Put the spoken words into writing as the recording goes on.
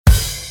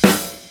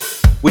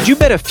Would you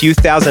bet a few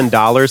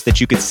 $1,000s that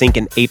you could sink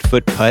an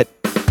 8-foot putt?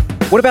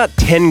 What about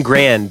 10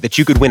 grand that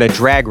you could win a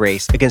drag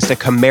race against a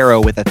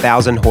Camaro with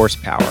 1,000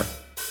 horsepower?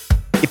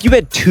 If you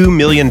bet $2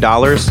 million,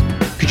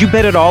 could you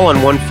bet it all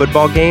on one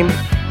football game?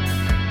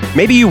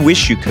 Maybe you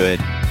wish you could,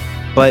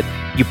 but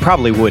you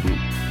probably wouldn't.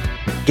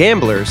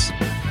 Gamblers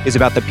is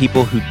about the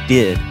people who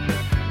did.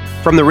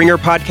 From the Ringer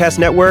Podcast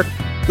Network,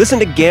 listen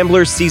to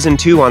Gamblers Season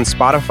 2 on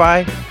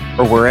Spotify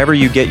or wherever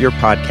you get your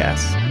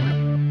podcasts.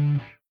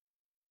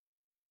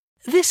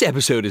 This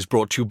episode is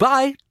brought to you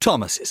by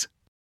Thomas's.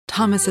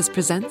 Thomas's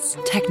presents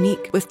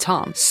Technique with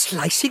Tom.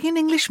 Slicing an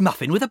English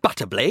muffin with a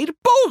butter blade?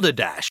 Boulder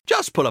Dash!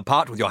 Just pull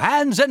apart with your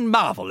hands and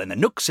marvel in the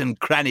nooks and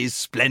crannies'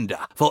 splendor.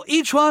 For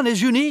each one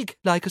is unique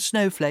like a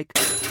snowflake.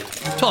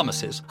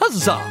 Thomas's,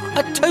 huzzah!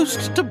 A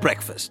toast to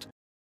breakfast.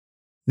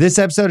 This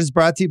episode is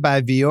brought to you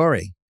by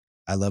Vuori.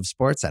 I love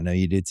sports. I know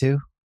you do too.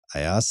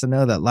 I also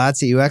know that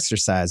lots of you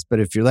exercise, but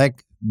if you're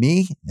like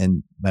me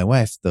and my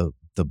wife, the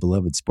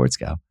beloved sports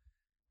gal,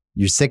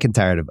 you're sick and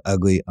tired of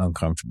ugly,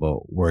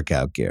 uncomfortable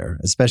workout gear.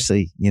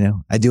 Especially,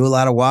 I do a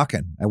lot of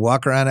walking. I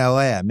walk around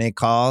LA. I make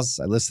calls.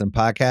 I listen to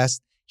podcasts.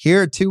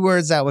 Here are 2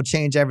 words that will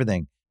change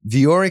everything.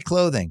 Vuori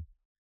Clothing,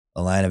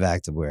 a line of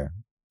activewear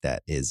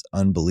that is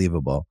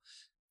unbelievable.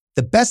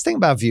 The best thing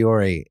about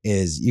Vuori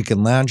is you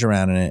can lounge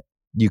around in it.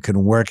 You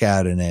can work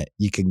out in it.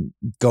 You can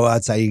go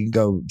outside. You can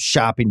go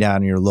shopping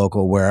down in your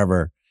local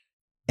wherever.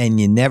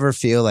 And you never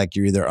feel like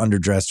you're either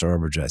underdressed or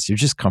overdressed. You're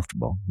just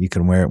comfortable. You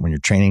can wear it when you're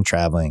training,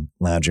 traveling,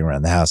 lounging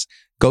around the house.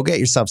 Go get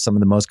yourself some of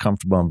the most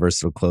comfortable and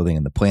versatile clothing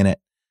on the planet.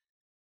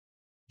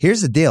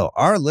 Here's the deal.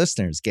 Our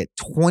listeners get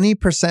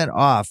 20%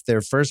 off their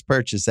first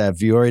purchase at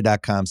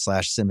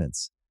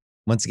vuori.com/Simmons.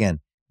 Once again,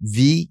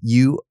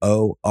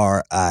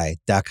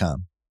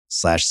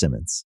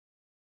 vuori.com/Simmons.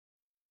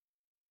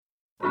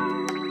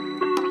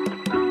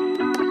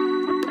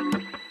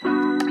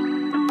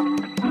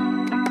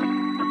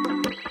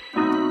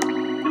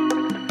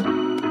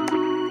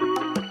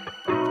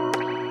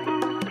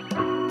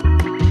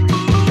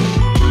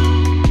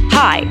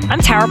 Hi, I'm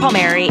Tara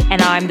Palmieri,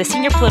 and I'm the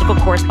senior political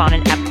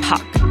correspondent at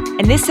Puck.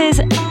 And this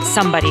is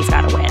Somebody's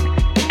Gotta Win.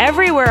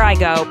 Everywhere I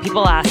go,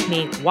 people ask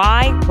me,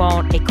 why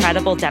won't a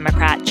credible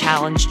Democrat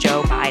challenge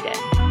Joe Biden?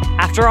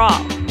 After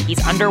all,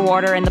 he's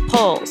underwater in the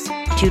polls.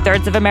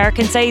 2/3 of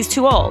Americans say he's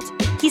too old.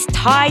 He's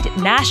tied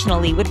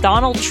nationally with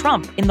Donald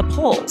Trump in the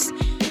polls.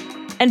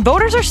 And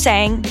voters are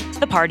saying to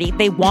the party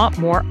they want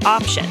more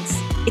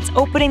options. It's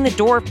opening the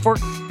door for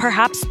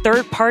perhaps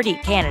third-party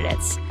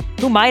candidates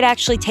who might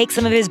actually take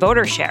some of his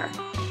voter share.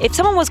 If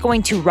someone was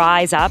going to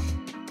rise up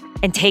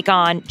and take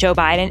on Joe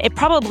Biden, it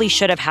probably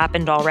should have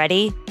happened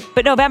already,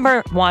 but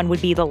November 1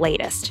 would be the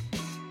latest.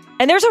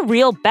 And there's a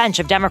real bench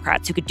of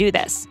Democrats who could do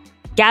this.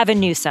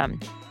 Gavin Newsom,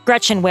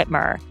 Gretchen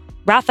Whitmer,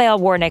 Raphael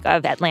Warnock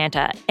of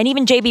Atlanta, and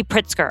even J.B.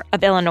 Pritzker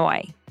of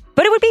Illinois.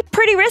 But it would be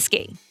pretty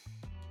risky.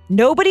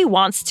 Nobody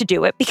wants to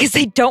do it because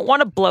they don't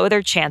want to blow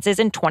their chances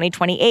in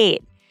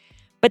 2028.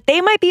 But they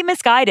might be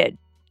misguided.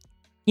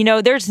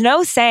 There's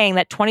no saying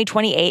that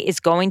 2028 is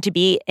going to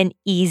be an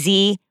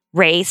easy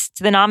race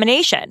to the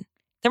nomination.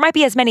 There might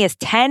be as many as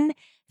 10,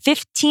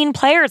 15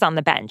 players on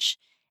the bench,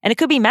 and it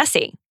could be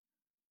messy.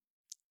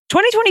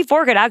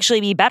 2024 could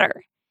actually be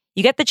better.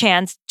 You get the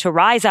chance to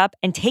rise up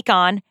and take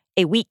on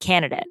a weak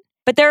candidate.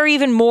 But there are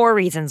even more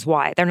reasons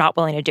why they're not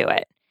willing to do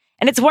it.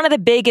 And it's one of the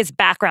biggest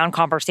background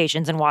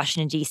conversations in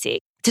Washington, D.C.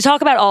 To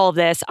talk about all of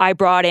this, I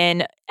brought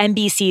in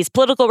NBC's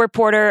political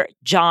reporter,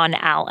 John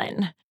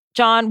Allen.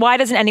 John, why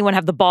doesn't anyone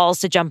have the balls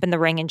to jump in the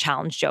ring and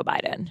challenge Joe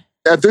Biden?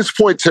 At this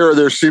point, Tara,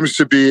 there seems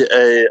to be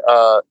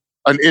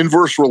an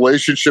inverse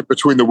relationship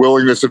between the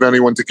willingness of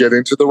anyone to get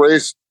into the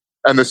race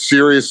and the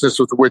seriousness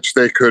with which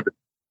they could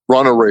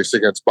run a race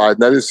against Biden.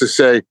 That is to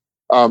say,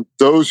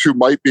 those who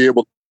might be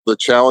able to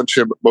challenge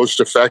him most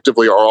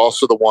effectively are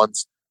also the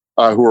ones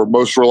who are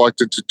most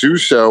reluctant to do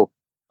so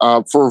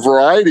for a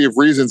variety of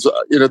reasons.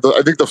 I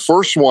think the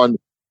first one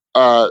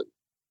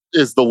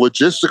is the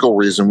logistical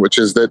reason, which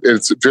is that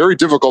it's very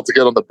difficult to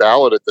get on the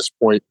ballot at this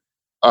point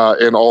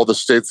in all the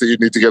states that you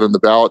need to get on the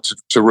ballot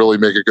to really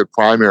make a good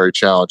primary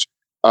challenge.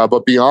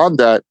 But beyond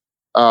that,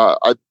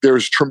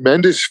 there's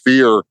tremendous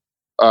fear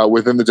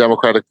within the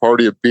Democratic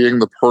Party of being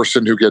the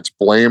person who gets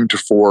blamed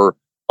for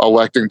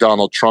electing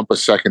Donald Trump a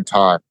second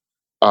time.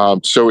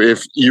 So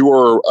if you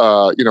are,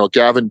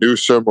 Gavin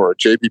Newsom or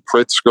J.B.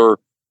 Pritzker,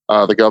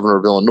 the governor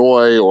of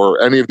Illinois,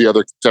 or any of the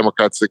other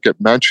Democrats that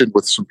get mentioned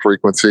with some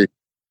frequency,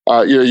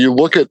 you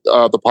look at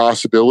the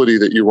possibility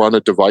that you run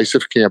a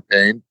divisive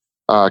campaign,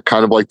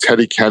 kind of like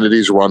Teddy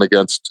Kennedy's run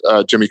against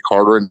Jimmy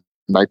Carter in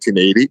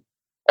 1980,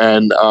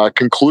 and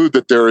conclude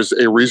that there is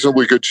a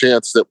reasonably good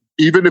chance that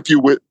even if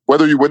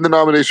whether you win the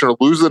nomination or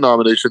lose the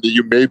nomination, that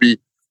you may be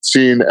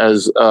seen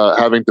as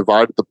having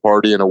divided the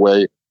party in a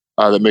way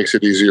that makes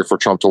it easier for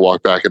Trump to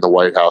walk back in the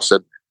White House.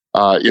 And,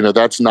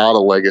 that's not a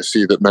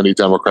legacy that many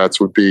Democrats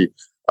would be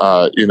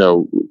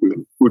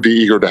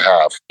eager to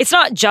have. It's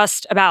not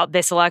just about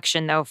this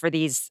election, though, for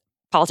these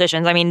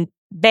politicians. I mean,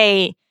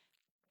 they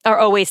are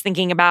always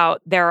thinking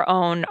about their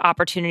own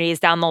opportunities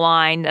down the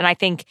line. And I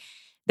think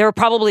they're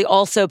probably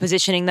also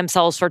positioning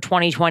themselves for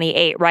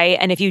 2028, right?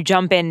 And if you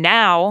jump in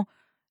now,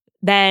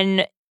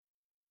 then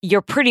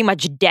you're pretty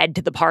much dead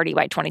to the party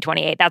by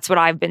 2028. That's what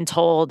I've been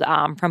told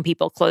from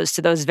people close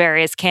to those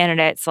various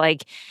candidates.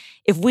 Like,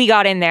 if we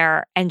got in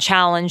there and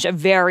challenged a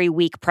very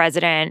weak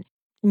president,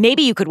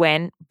 maybe you could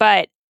win,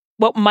 but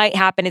what might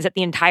happen is that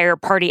the entire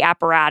party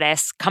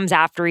apparatus comes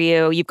after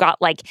you. You've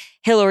got like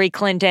Hillary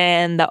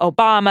Clinton, the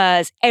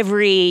Obamas,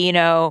 every,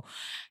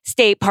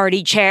 state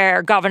party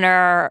chair,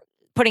 governor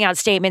putting out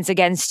statements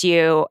against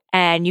you,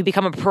 and you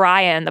become a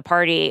pariah in the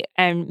party.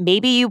 And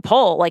maybe you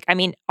poll.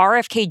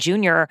 RFK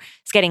Jr.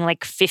 is getting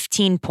like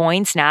 15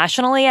 points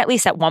nationally, at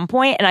least at one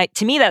point. And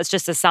to me, that's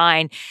just a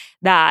sign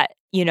that,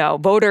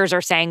 voters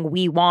are saying,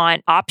 we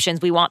want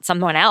options. We want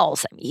someone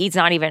else. He's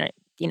not even,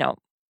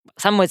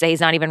 some would say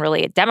he's not even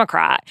really a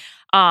Democrat.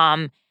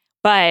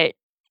 But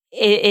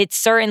it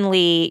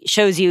certainly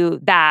shows you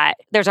that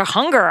there's a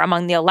hunger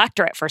among the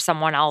electorate for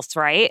someone else,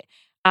 right?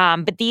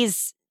 But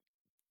these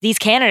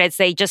candidates,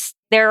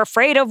 they're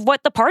afraid of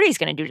what the party's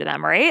going to do to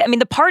them, right?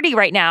 The party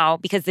right now,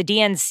 because the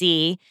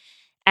DNC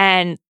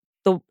and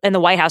the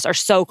White House are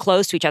so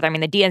close to each other.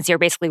 The DNC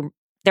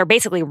are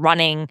basically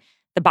running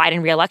the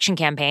Biden reelection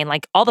campaign.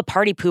 Like, all the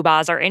party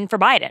poobahs are in for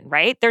Biden,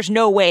 right? There's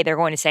no way they're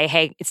going to say,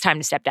 hey, it's time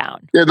to step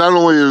down. Yeah, not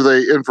only are they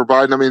in for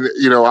Biden,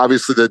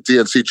 obviously the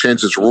DNC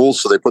changed its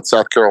rules, so they put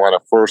South Carolina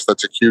first.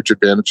 That's a huge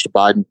advantage to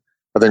Biden.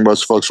 I think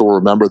most folks will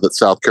remember that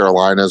South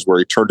Carolina is where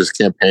he turned his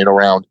campaign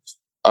around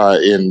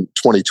in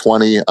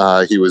 2020.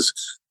 He was,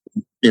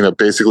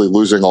 basically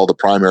losing all the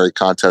primary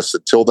contests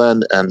until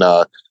then, and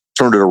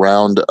turned it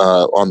around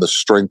on the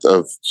strength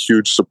of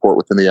huge support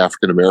within the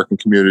African-American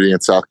community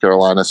in South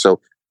Carolina. So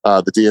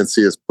the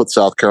DNC has put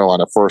South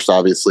Carolina first,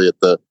 obviously at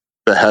the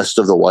behest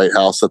of the White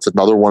House. That's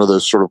another one of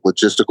those sort of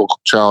logistical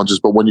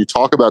challenges. But when you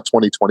talk about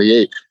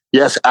 2028,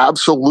 yes,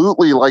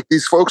 absolutely. Like,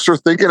 these folks are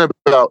thinking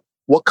about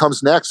what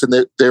comes next, and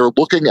they're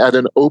looking at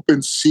an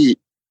open seat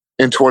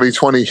in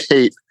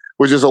 2028,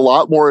 which is a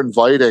lot more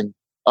inviting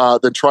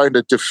than trying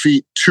to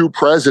defeat two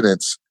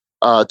presidents,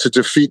 to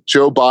defeat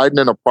Joe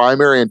Biden in a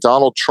primary and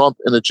Donald Trump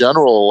in a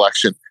general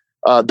election.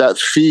 That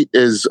feat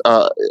is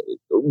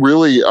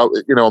really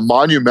a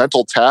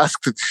monumental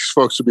task that these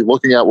folks would be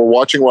looking at. We're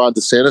watching Ron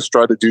DeSantis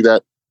try to do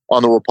that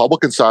on the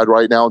Republican side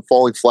right now and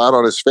falling flat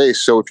on his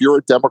face. So if you're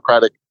a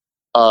Democratic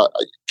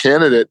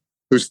candidate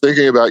who's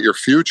thinking about your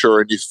future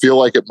and you feel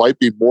like it might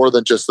be more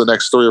than just the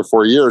next 3 or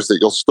 4 years, that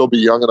you'll still be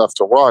young enough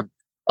to run,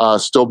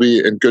 still be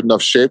in good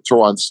enough shape to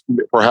run,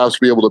 perhaps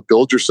be able to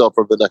build yourself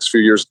over the next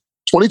few years,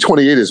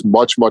 2028 is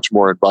much, much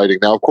more inviting.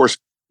 Now, of course,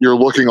 you're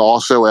looking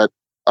also at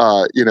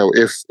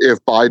if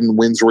Biden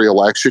wins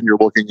re-election, you're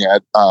looking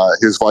at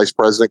his vice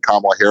president,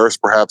 Kamala Harris,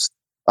 perhaps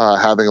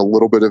having a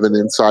little bit of an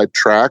inside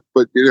track,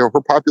 but her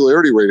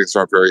popularity ratings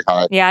aren't very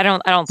high. Yeah, I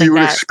don't think you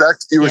would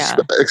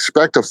that.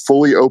 expect a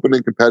fully open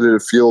and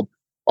competitive field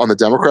on the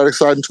Democratic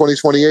side in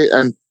 2028,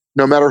 and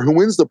no matter who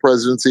wins the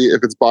presidency,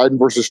 if it's Biden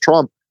versus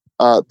Trump,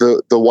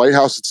 the White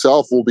House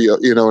itself will be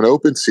an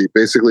open seat,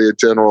 basically a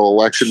general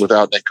election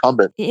without an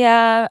incumbent.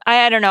 Yeah,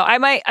 I don't know. I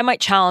might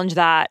challenge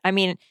that.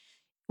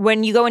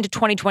 When you go into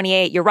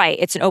 2028, you're right.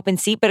 It's an open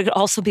seat, but it could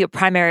also be a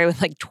primary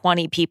with like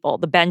 20 people.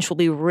 The bench will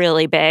be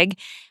really big.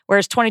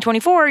 Whereas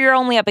 2024, you're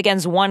only up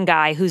against one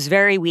guy who's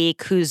very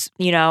weak, who's,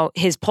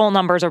 his poll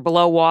numbers are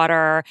below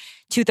water.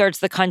 2/3 of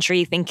the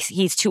country thinks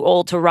he's too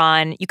old to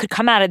run. You could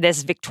come out of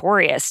this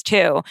victorious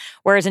too.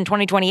 Whereas in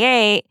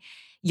 2028,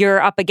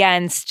 you're up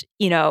against,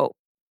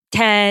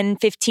 10,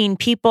 15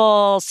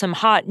 people, some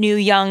hot new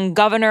young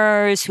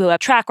governors who have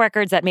track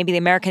records that maybe the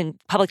American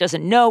public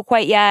doesn't know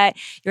quite yet.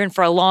 You're in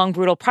for a long,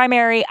 brutal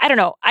primary. I don't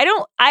know.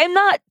 I'm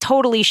not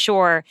totally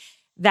sure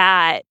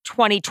that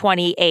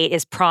 2028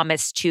 is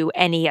promised to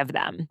any of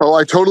them. Oh,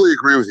 I totally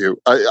agree with you.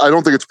 I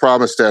don't think it's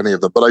promised to any of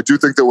them, but I do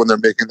think that when they're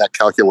making that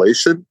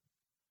calculation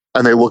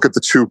and they look at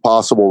the two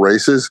possible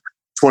races,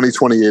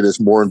 2028 is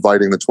more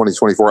inviting than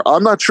 2024.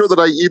 I'm not sure that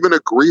I even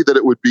agree that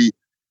it would be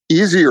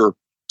easier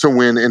to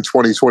win in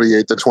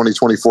 2028 than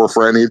 2024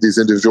 for any of these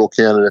individual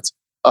candidates.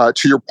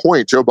 To your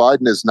point, Joe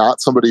Biden is not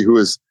somebody who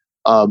is,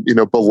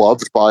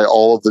 beloved by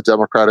all of the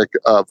Democratic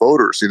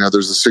voters.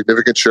 There's a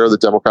significant share of the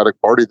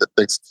Democratic Party that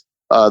thinks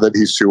that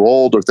he's too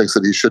old or thinks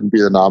that he shouldn't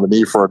be the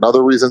nominee for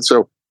another reason.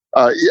 So,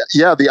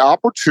 the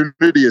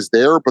opportunity is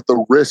there, but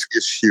the risk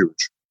is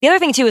huge. The other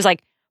thing too is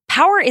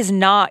power is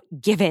not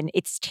given;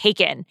 it's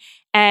taken.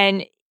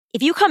 And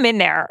if you come in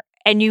there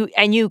and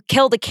you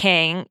kill the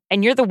king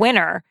and you're the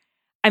winner,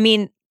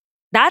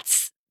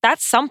 that's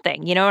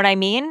something, you know what I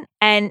mean?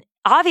 And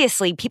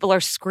obviously people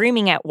are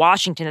screaming at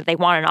Washington that they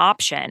want an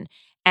option.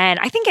 And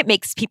I think it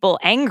makes people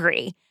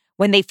angry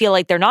when they feel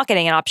like they're not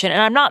getting an option.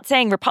 And I'm not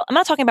saying, I'm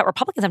not talking about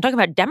Republicans, I'm talking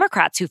about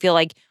Democrats who feel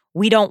like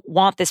we don't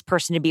want this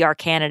person to be our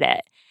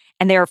candidate.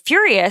 And they're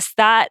furious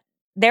that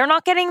they're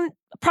not getting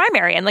a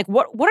primary. And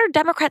what are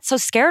Democrats so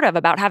scared of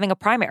about having a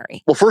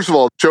primary? Well, first of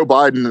all, Joe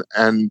Biden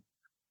and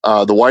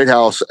the White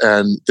House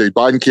and the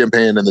Biden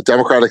campaign and the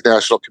Democratic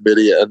National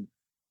Committee and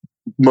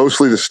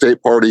mostly the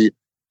state party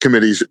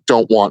committees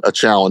don't want a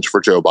challenge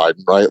for Joe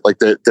Biden, right? Like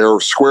they're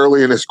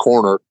squarely in his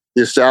corner.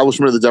 The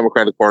establishment of the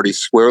Democratic Party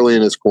squarely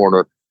in his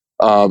corner.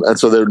 And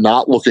so they're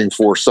not looking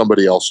for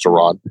somebody else to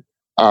run.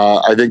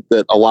 I think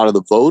that a lot of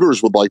the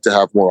voters would like to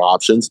have more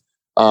options,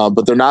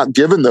 but they're not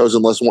given those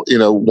unless,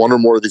 one or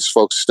more of these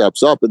folks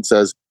steps up and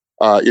says,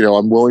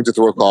 I'm willing to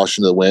throw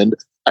caution to the wind.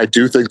 I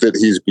do think that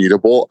he's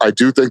beatable. I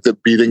do think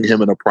that beating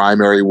him in a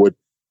primary would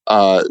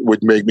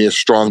make me a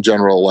strong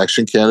general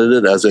election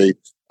candidate as a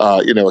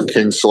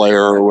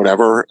Kingslayer or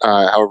whatever,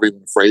 however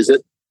you phrase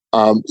it.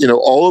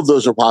 All of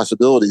those are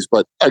possibilities,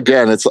 but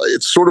again, it's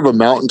sort of a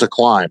mountain to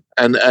climb.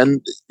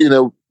 And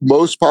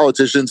most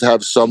politicians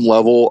have some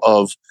level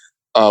of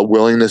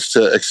willingness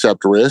to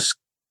accept risk,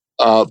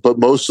 but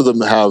most of them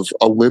have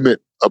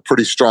a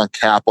pretty strong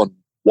cap on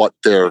what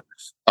their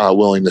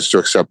willingness to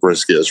accept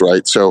risk is,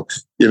 right? So,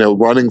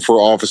 running for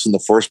office in the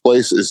first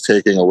place is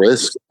taking a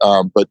risk.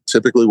 But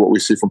typically what we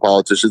see from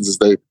politicians is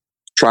they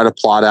try to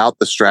plot out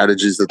the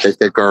strategies that they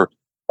think are,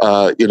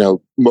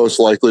 most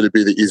likely to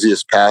be the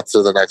easiest path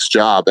to the next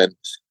job. And,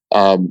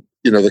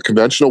 the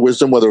conventional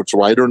wisdom, whether it's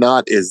right or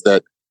not, is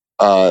that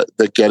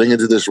getting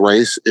into this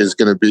race is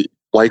going to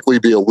likely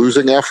be a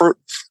losing effort,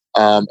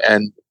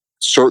 and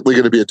certainly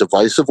going to be a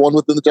divisive one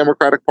within the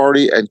Democratic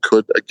Party, and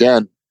could,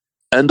 again,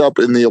 end up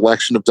in the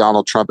election of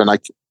Donald Trump. And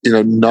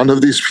none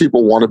of these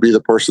people want to be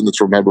the person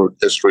that's remembered in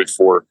history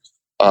for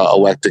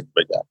electing him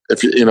again,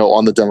 if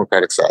on the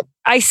Democratic side.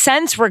 I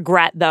sense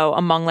regret, though,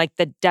 among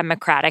the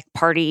Democratic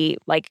Party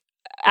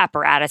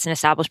apparatus and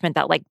establishment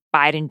that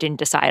Biden didn't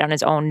decide on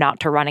his own not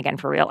to run again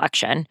for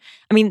re-election.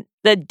 I mean,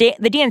 the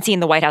DNC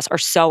and the White House are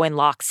so in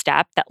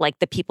lockstep that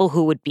the people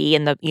who would be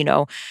in the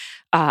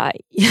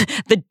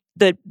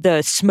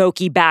the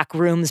smoky back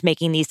rooms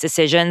making these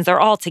decisions, they're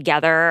all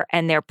together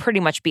and they're pretty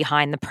much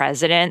behind the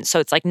president. So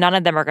it's none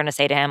of them are going to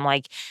say to him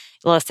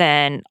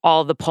listen,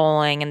 all the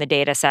polling and the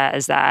data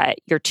says that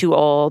you're too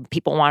old.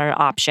 People want an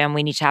option.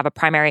 We need to have a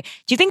primary. Do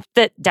you think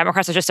that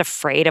Democrats are just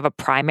afraid of a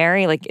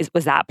primary?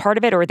 Was that part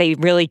of it? Or they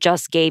really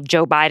just gave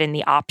Joe Biden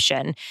the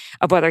option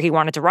of whether he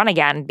wanted to run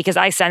again? Because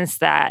I sense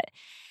that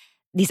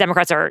these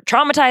Democrats are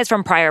traumatized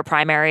from prior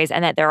primaries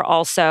and that they're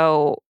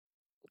also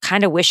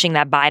kind of wishing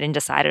that Biden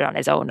decided on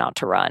his own not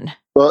to run.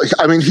 Well,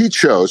 I mean, he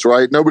chose,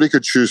 right? Nobody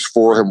could choose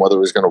for him whether he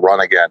was going to run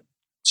again.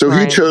 So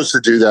He chose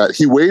to do that.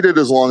 He waited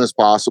as long as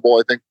possible,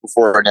 I think,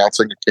 before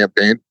announcing a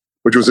campaign,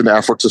 which was an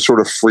effort to sort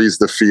of freeze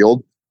the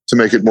field to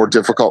make it more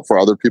difficult for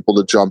other people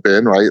to jump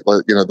in, right?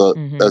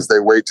 As they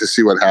wait to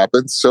see what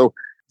happens. So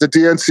the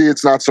DNC,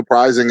 it's not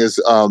surprising, is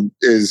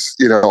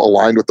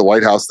aligned with the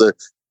White House. That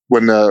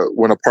when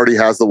a party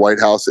has the White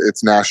House,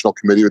 its national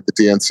committee with the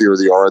DNC or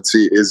the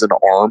RNC is an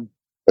arm,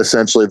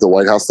 essentially, of the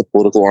White House, the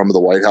political arm of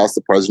the White House.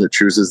 The president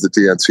chooses the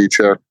DNC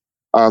chair.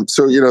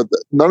 So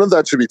none of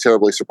that should be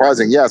terribly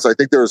surprising. Yes, I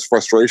think there is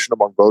frustration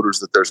among voters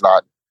that there's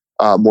not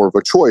more of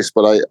a choice,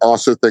 but I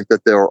also think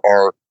that there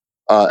are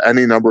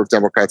any number of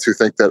Democrats who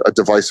think that a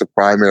divisive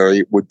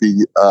primary would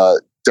be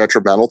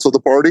detrimental to the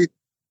party.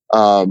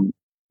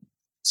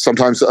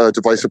 Sometimes a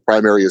divisive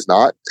primary is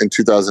not. In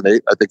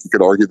 2008, I think you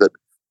could argue that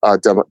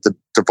the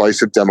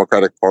divisive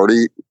Democratic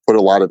Party put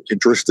a lot of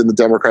interest in the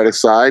Democratic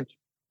side.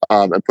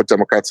 And put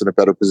Democrats in a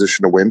better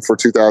position to win for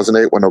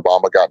 2008 when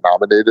Obama got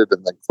nominated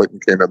and then Clinton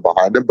came in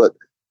behind him. But,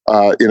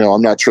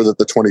 I'm not sure that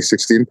the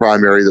 2016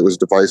 primary that was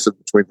divisive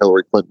between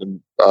Hillary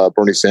Clinton and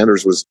Bernie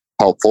Sanders was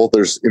helpful.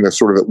 There's,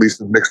 sort of at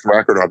least a mixed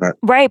record on that.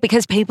 Right,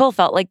 because people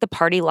felt like the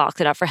party locked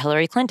it up for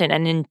Hillary Clinton.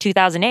 And in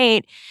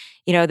 2008,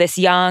 this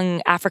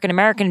young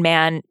African-American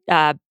man,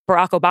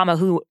 Barack Obama,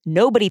 who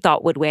nobody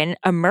thought would win,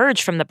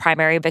 emerged from the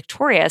primary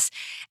victorious.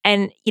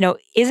 And,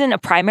 isn't a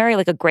primary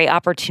a great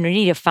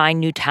opportunity to find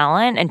new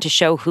talent and to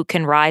show who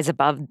can rise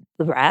above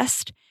the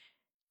rest?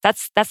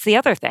 That's the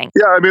other thing.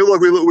 Yeah, I mean,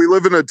 look, we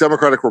live in a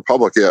democratic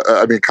republic. Yeah,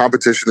 I mean,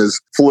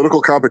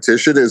 political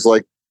competition is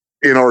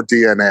in our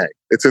DNA.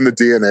 It's in the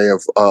DNA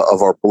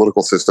of our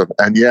political system.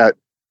 And yet,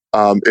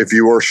 if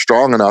you are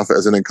strong enough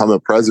as an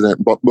incumbent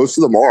president, but most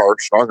of them are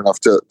strong enough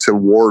to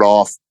ward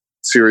off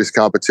serious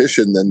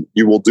competition, then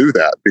you will do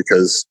that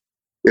because,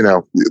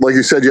 like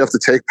you said, you have to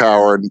take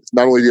power. And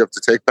not only do you have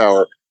to take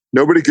power,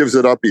 nobody gives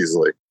it up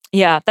easily.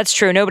 Yeah, that's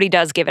true. Nobody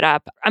does give it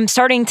up. I'm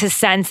starting to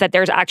sense that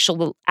there's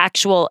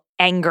actual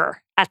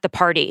anger at the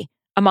party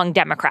among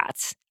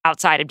Democrats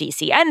outside of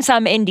DC and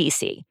some in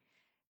DC,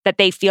 that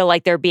they feel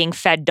like they're being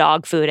fed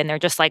dog food and they're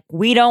just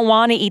we don't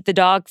want to eat the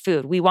dog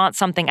food. We want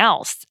something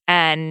else.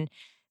 And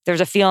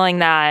there's a feeling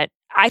that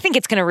I think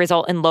it's going to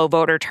result in low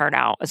voter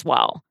turnout as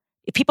well.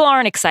 If people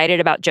aren't excited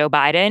about Joe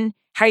Biden,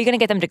 how are you going to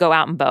get them to go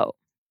out and vote,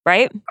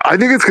 right? I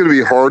think it's going to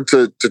be hard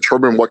to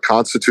determine what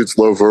constitutes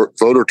low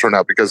voter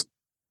turnout because,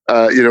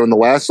 in the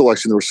last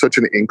election, there was such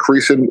an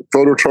increase in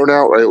voter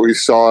turnout, right? We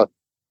saw,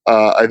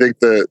 I think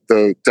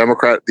the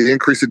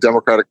increase in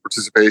Democratic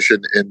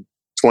participation in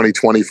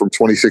 2020 from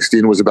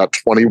 2016 was about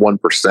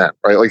 21%,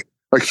 right?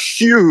 A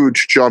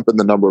huge jump in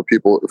the number of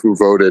people who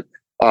voted.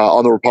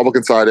 On the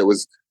Republican side, it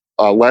was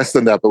less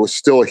than that, but was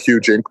still a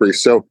huge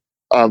increase. So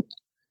I'm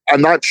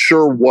not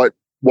sure what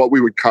what we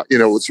would,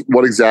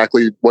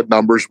 what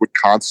numbers would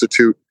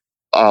constitute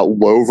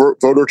low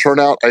voter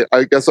turnout.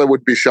 I guess I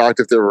would be shocked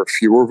if there were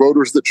fewer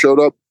voters that showed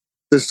up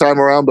this time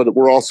around, but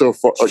we're also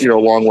a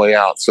long way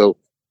out. So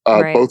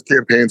both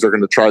campaigns are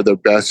going to try their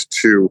best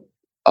to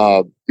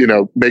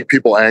make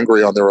people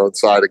angry on their own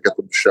side and get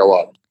them to show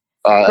up.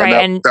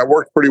 And that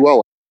worked pretty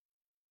well.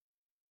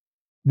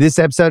 This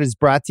episode is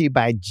brought to you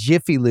by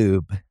Jiffy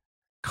Lube.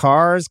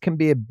 Cars can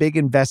be a big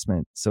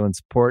investment, so it's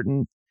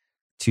important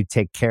to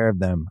take care of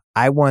them.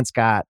 I once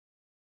got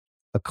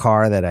a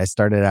car that I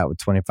started out with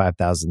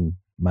 25,000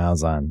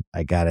 miles on.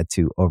 I got it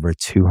to over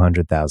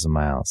 200,000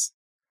 miles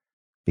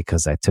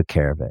because I took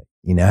care of it.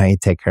 You know how you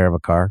take care of a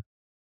car?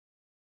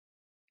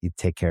 You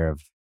take care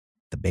of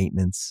the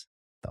maintenance,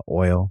 the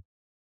oil,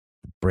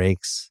 the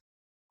brakes,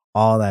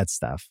 all that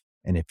stuff.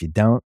 And if you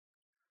don't,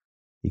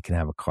 you can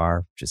have a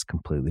car just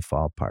completely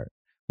fall apart.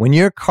 When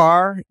your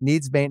car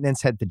needs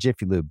maintenance, head to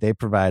Jiffy Lube. They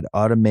provide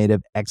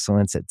automotive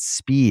excellence at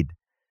speed.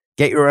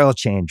 Get your oil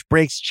change,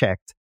 brakes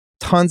checked,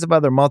 tons of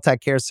other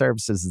multi-care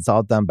services. It's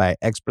all done by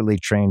expertly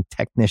trained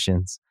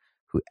technicians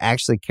who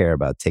actually care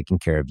about taking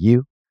care of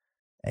you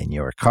and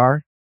your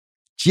car.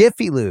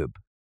 Jiffy Lube,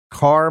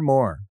 car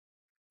more.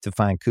 To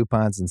find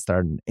coupons and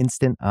start an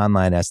instant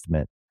online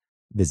estimate,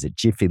 visit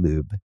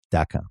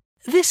jiffylube.com.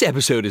 This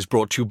episode is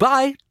brought to you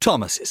by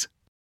Thomas's.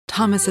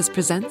 Thomas's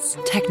presents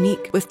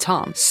Technique with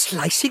Tom.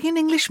 Slicing an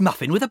English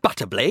muffin with a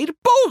butter blade?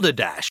 Boulder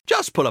Dash!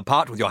 Just pull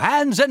apart with your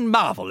hands and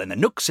marvel in the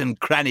nooks and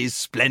crannies'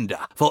 splendor.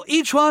 For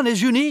each one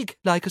is unique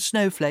like a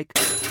snowflake.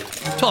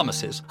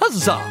 Thomas's,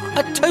 huzzah!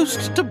 A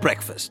toast to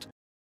breakfast.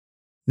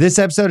 This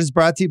episode is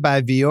brought to you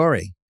by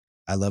Viore.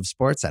 I love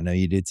sports. I know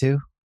you do too.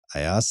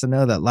 I also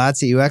know that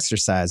lots of you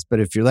exercise, but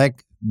if you're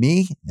like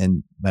me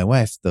and my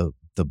wife, the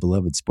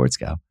beloved sports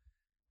gal,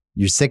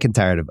 you're sick and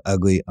tired of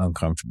ugly,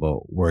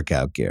 uncomfortable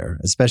workout gear.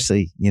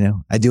 Especially,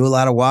 I do a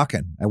lot of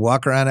walking. I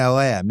walk around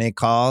LA. I make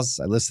calls.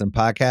 I listen to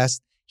podcasts.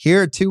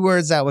 Here are 2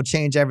 words that will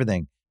change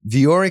everything.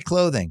 Viore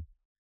Clothing,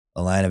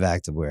 a line of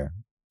activewear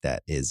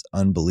that is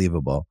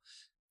unbelievable.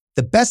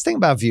 The best thing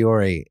about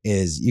Viore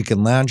is you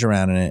can lounge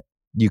around in it.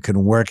 You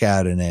can work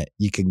out in it.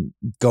 You can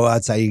go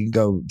outside. You can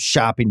go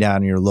shopping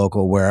down in your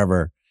local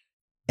wherever.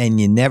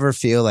 And you never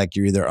feel like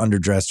you're either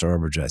underdressed or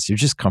overdressed. You're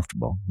just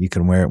comfortable. You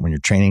can wear it when you're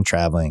training,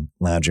 traveling,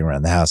 lounging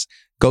around the house.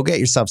 Go get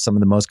yourself some of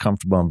the most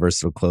comfortable and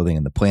versatile clothing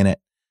on the planet.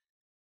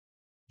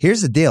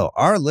 Here's the deal.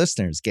 Our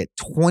listeners get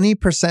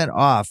 20%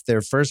 off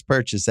their first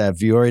purchase at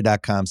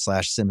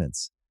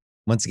Viore.com/Simmons.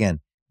 Once again,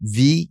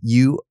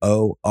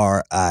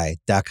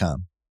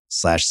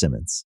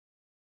 VUORI.com/Simmons.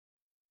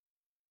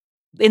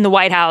 In the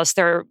White House,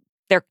 they're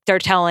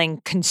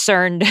telling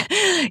concerned,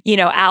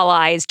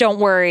 allies, don't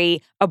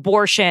worry,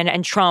 abortion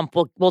and Trump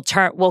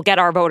will get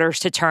our voters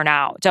to turn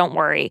out. Don't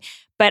worry.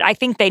 But I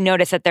think they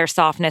notice that there's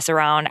softness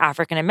around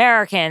African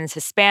Americans,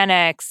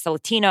 Hispanics,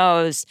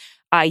 Latinos,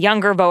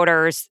 younger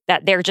voters,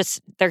 that they're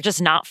just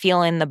not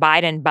feeling the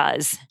Biden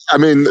buzz. I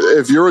mean,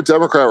 if you're a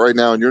Democrat right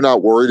now and you're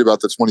not worried about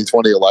the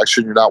 2020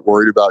 election, you're not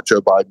worried about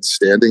Joe Biden's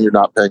standing, you're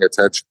not paying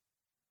attention.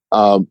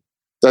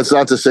 That's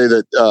not to say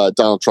that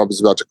Donald Trump is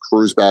about to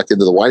cruise back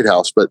into the White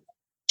House, but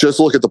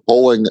just look at the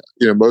polling.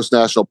 Most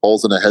national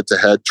polls in a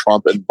head-to-head,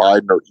 Trump and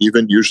Biden are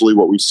even. Usually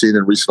what we've seen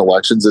in recent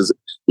elections is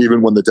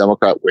even when the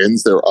Democrat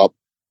wins, they're up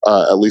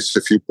at least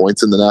a few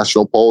points in the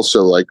national polls.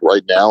 So like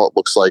right now, it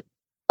looks like,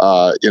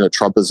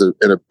 Trump is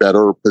in a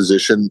better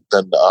position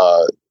than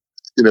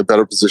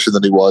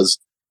he was,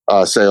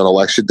 say, on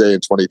election day in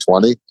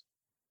 2020.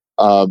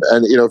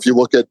 If you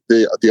look at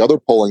the other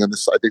polling, and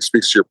this I think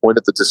speaks to your point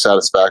at the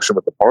dissatisfaction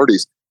with the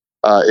parties,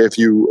 if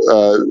you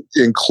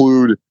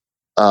include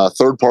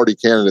third-party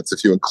candidates,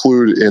 if you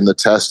include in the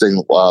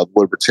testing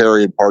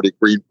Libertarian Party,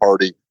 Green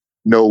Party,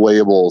 No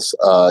Labels,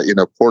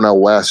 Cornel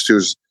West,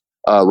 who's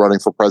running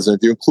for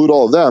president, if you include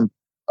all of them,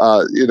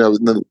 in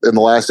the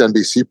last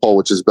NBC poll,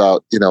 which is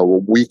about a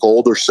week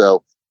old or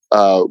so,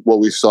 what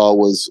we saw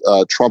was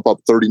Trump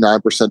up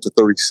 39% to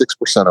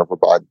 36% over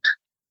Biden.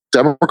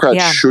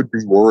 Democrats should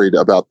be worried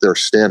about their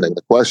standing.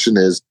 The question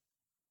is,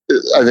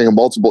 I think there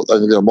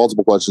are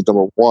multiple questions.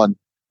 Number one,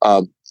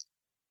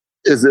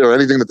 is there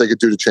anything that they could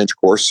do to change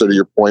course? So to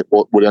your point,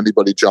 would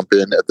anybody jump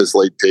in at this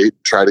late date,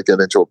 try to get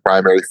into a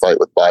primary fight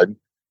with Biden?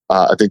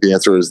 I think the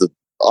answer is that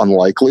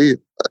unlikely,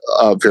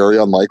 very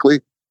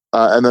unlikely.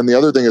 And then the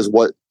other thing is,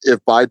 what if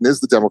Biden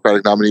is the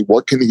Democratic nominee?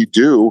 What can he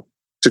do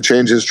to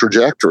change his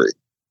trajectory?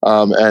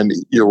 And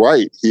you're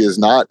right, he is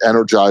not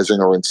energizing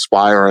or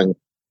inspiring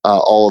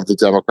all of the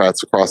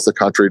Democrats across the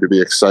country to be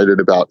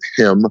excited about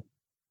him.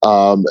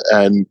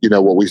 And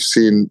what we've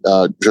seen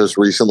just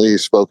recently, he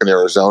spoke in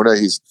Arizona.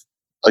 He's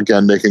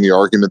again making the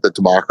argument that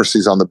democracy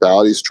is on the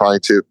ballot. He's trying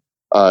to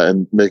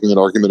and making an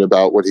argument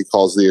about what he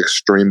calls the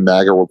extreme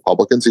MAGA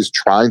Republicans. He's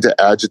trying to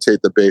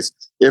agitate the base,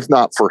 if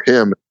not for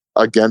him,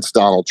 against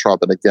Donald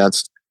Trump and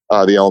against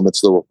the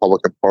elements of the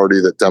Republican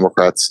Party that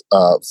Democrats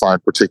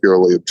find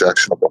particularly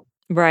objectionable.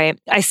 Right.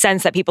 I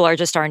sense that people are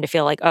just starting to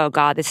feel like, oh,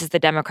 God, this is the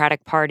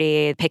Democratic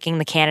Party picking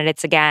the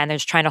candidates again. They're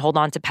just trying to hold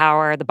on to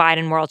power. The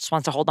Biden world just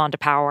wants to hold on to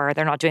power.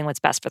 They're not doing what's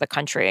best for the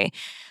country.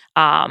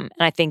 And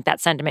I think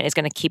that sentiment is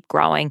going to keep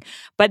growing.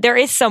 But there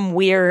is some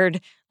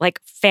weird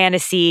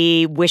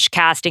fantasy wish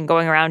casting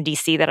going around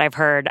DC that I've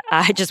heard.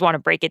 I just want to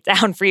break it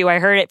down for you. I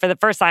heard it for the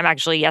first time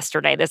actually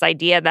yesterday, this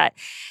idea that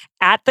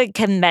at the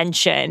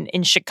convention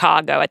in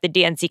Chicago, at the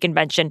DNC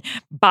convention,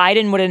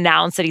 Biden would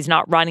announce that he's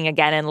not running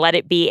again and let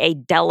it be a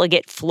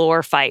delegate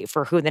floor fight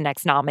for who the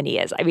next nominee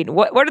is. I mean,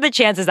 what are the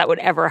chances that would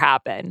ever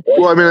happen?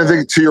 Well, I mean, I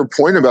think to your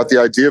point about the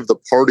idea of the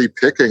party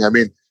picking, I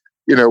mean,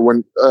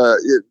 when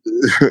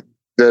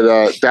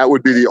that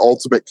would be the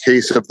ultimate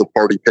case of the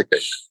party picking.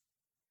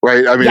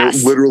 Right. I mean,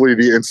 yes. Literally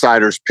the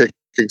insiders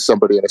picking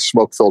somebody in a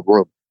smoke-filled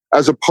room,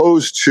 as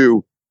opposed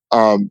to,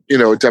 a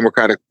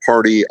Democratic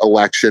Party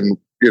election,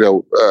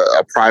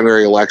 a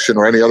primary election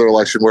or any other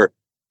election where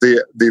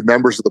the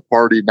members of the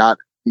party, not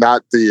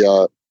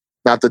the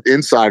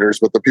insiders,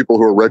 but the people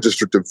who are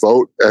registered to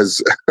vote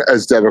as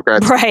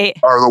Democrats, right,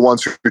 are the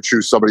ones who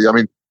choose somebody. I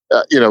mean,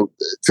 to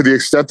the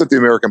extent that the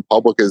American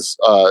public is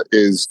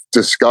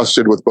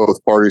disgusted with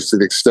both parties, to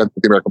the extent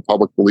that the American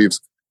public believes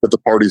that the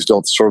parties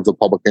don't serve the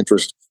public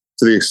interest,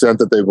 to the extent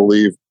that they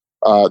believe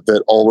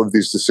that all of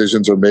these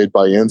decisions are made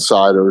by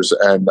insiders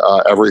and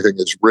everything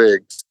is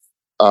rigged,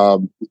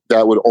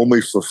 that would only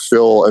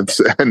fulfill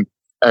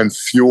and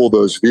fuel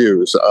those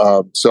views.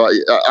 So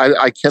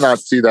I cannot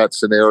see that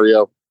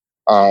scenario.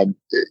 I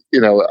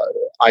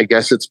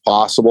guess it's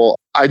possible.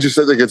 I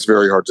think it's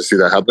very hard to see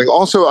that happening.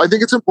 Also, I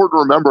think it's important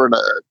to remember, and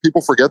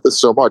people forget this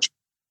so much,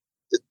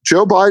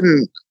 Joe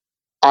Biden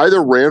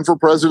either ran for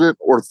president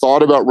or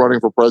thought about running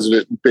for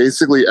president in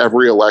basically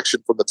every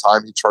election from the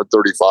time he turned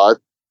 35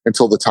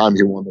 until the time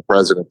he won the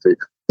presidency.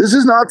 This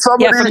is not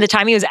somebody... Yeah, from the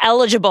time he was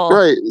eligible.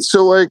 Right.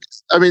 So,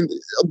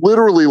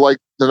 literally,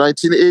 the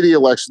 1980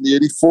 election, the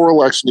 84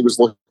 election he was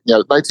looking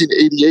at.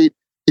 1988,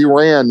 he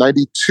ran.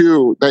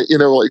 92, he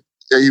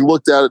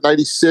looked at it.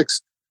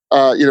 96,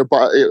 Bill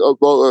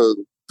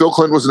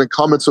Clinton was an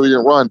incumbent, so he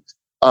didn't run.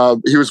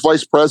 He was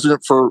vice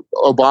president for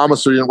Obama,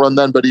 so he didn't run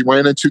then, but he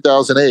ran in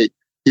 2008.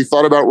 He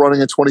thought about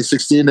running in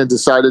 2016 and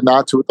decided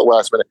not to at the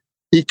last minute.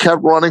 He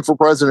kept running for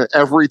president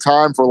every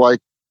time for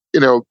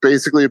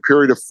basically a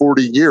period of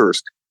 40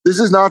 years. This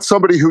is not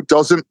somebody who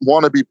doesn't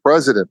want to be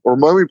president. Or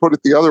let me put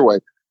it the other way.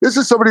 This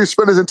is somebody who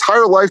spent his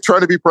entire life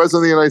trying to be president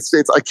of the United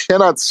States. I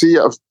cannot see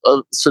a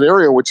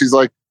scenario in which he's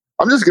like,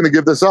 I'm just going to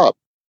give this up.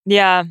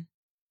 Yeah.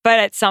 But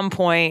at some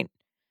point,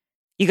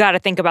 you got to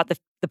think about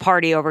the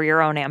party over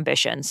your own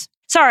ambitions.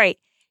 Sorry.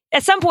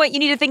 At some point, you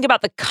need to think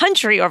about the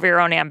country over your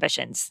own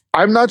ambitions.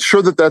 I'm not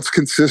sure that that's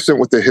consistent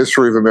with the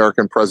history of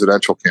American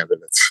presidential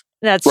candidates.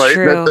 That's right?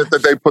 true.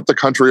 That they put the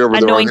country over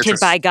their own Anointed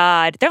by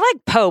God. They're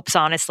like popes,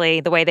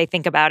 honestly, the way they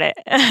think about it.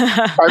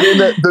 I mean,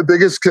 the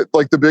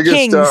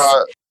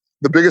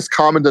biggest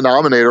common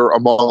denominator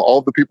among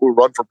all the people who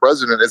run for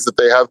president is that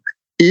they have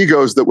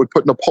egos that would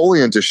put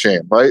Napoleon to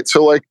shame, right?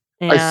 So, yeah,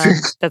 I think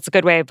that's a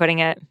good way of putting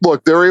it.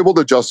 Look, they're able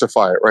to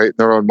justify it, right, in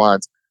their own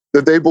minds,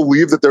 that they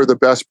believe that they're the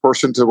best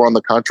person to run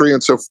the country.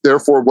 And so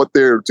therefore what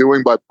they're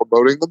doing by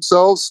promoting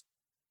themselves,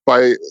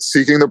 by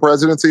seeking the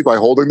presidency, by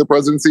holding the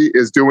presidency,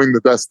 is doing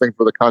the best thing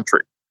for the country.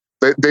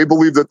 They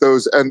believe that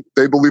those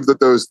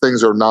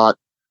things are not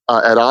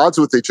at odds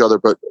with each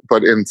other, but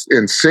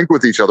in sync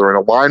with each other, in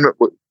alignment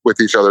with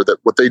each other, that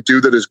what they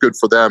do that is good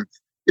for them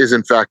is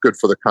in fact good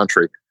for the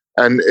country.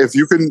 And if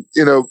you can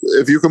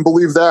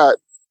believe that,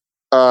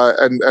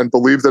 and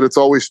believe that it's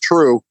always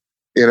true,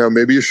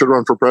 maybe you should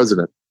run for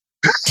president.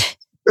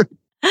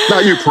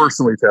 Not you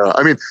personally, Tara.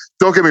 I mean,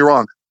 don't get me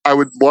wrong. I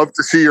would love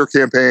to see your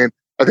campaign.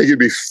 I think it'd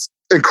be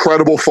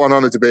incredible fun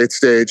on a debate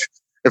stage.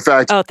 In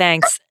fact, oh,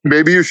 thanks.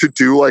 Maybe you should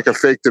do a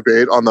fake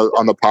debate on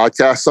the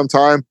podcast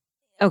sometime.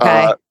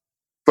 Okay.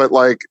 But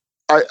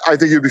I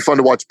think it'd be fun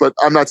to watch, but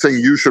I'm not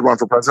saying you should run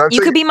for president. You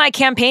could be my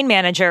campaign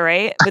manager,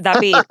 right? Would that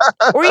be?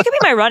 Or you could be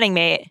my running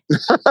mate.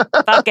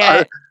 Fuck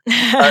it.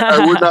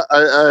 I would not.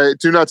 I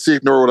do not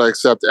seek nor would I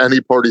accept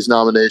any party's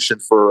nomination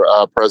for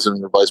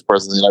president or vice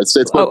president of the United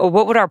States. But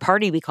what would our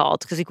party be called?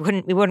 Because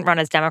we wouldn't run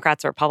as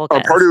Democrats or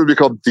Republicans. Our party would be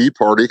called The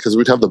Party because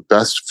we'd have the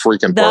best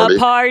freaking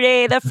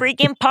party. The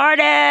freaking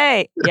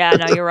party. Yeah,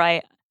 no, you're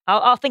right.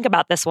 I'll think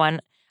about this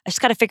one. I just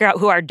got to figure out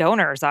who our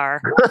donors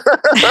are.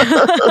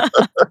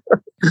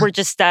 We're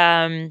just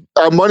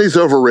money's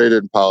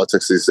overrated in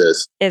politics these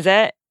days. Is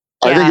it?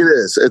 Yeah. I think it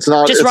is. It's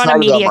not. Just run a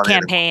media anymore.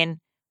 campaign.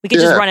 We could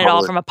just run it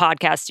all from a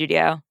podcast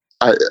studio.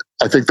 I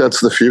think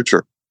that's the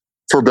future,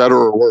 for better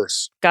or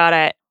worse. Got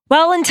it.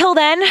 Well, until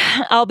then,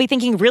 I'll be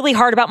thinking really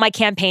hard about my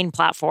campaign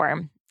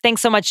platform.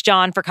 Thanks so much,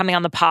 John, for coming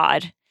on the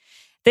pod.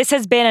 This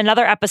has been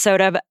another episode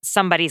of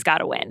Somebody's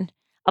Gotta Win.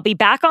 I'll be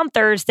back on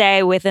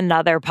Thursday with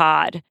another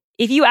pod.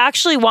 If you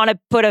actually want to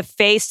put a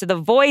face to the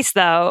voice,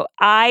 though,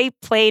 I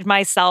played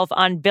myself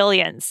on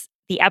Billions,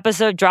 The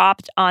episode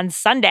dropped on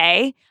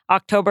Sunday,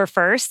 October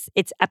 1st.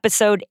 It's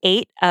episode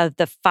 8 of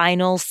the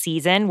final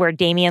season where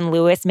Damian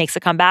Lewis makes a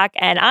comeback,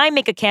 and I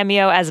make a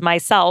cameo as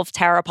myself,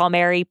 Tara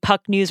Palmieri,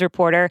 Puck News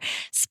reporter,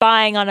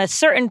 spying on a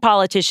certain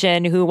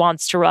politician who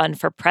wants to run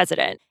for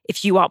president.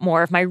 If you want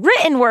more of my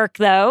written work,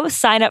 though,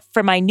 sign up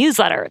for my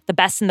newsletter, The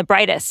Best and the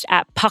Brightest,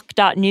 at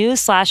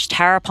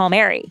puck.news/Tara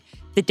Palmieri.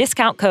 The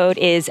discount code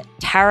is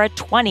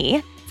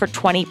TARA20 for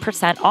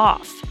 20%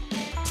 off.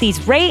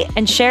 Please rate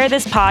and share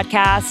this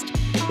podcast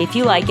if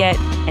you like it,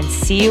 and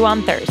see you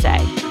on Thursday.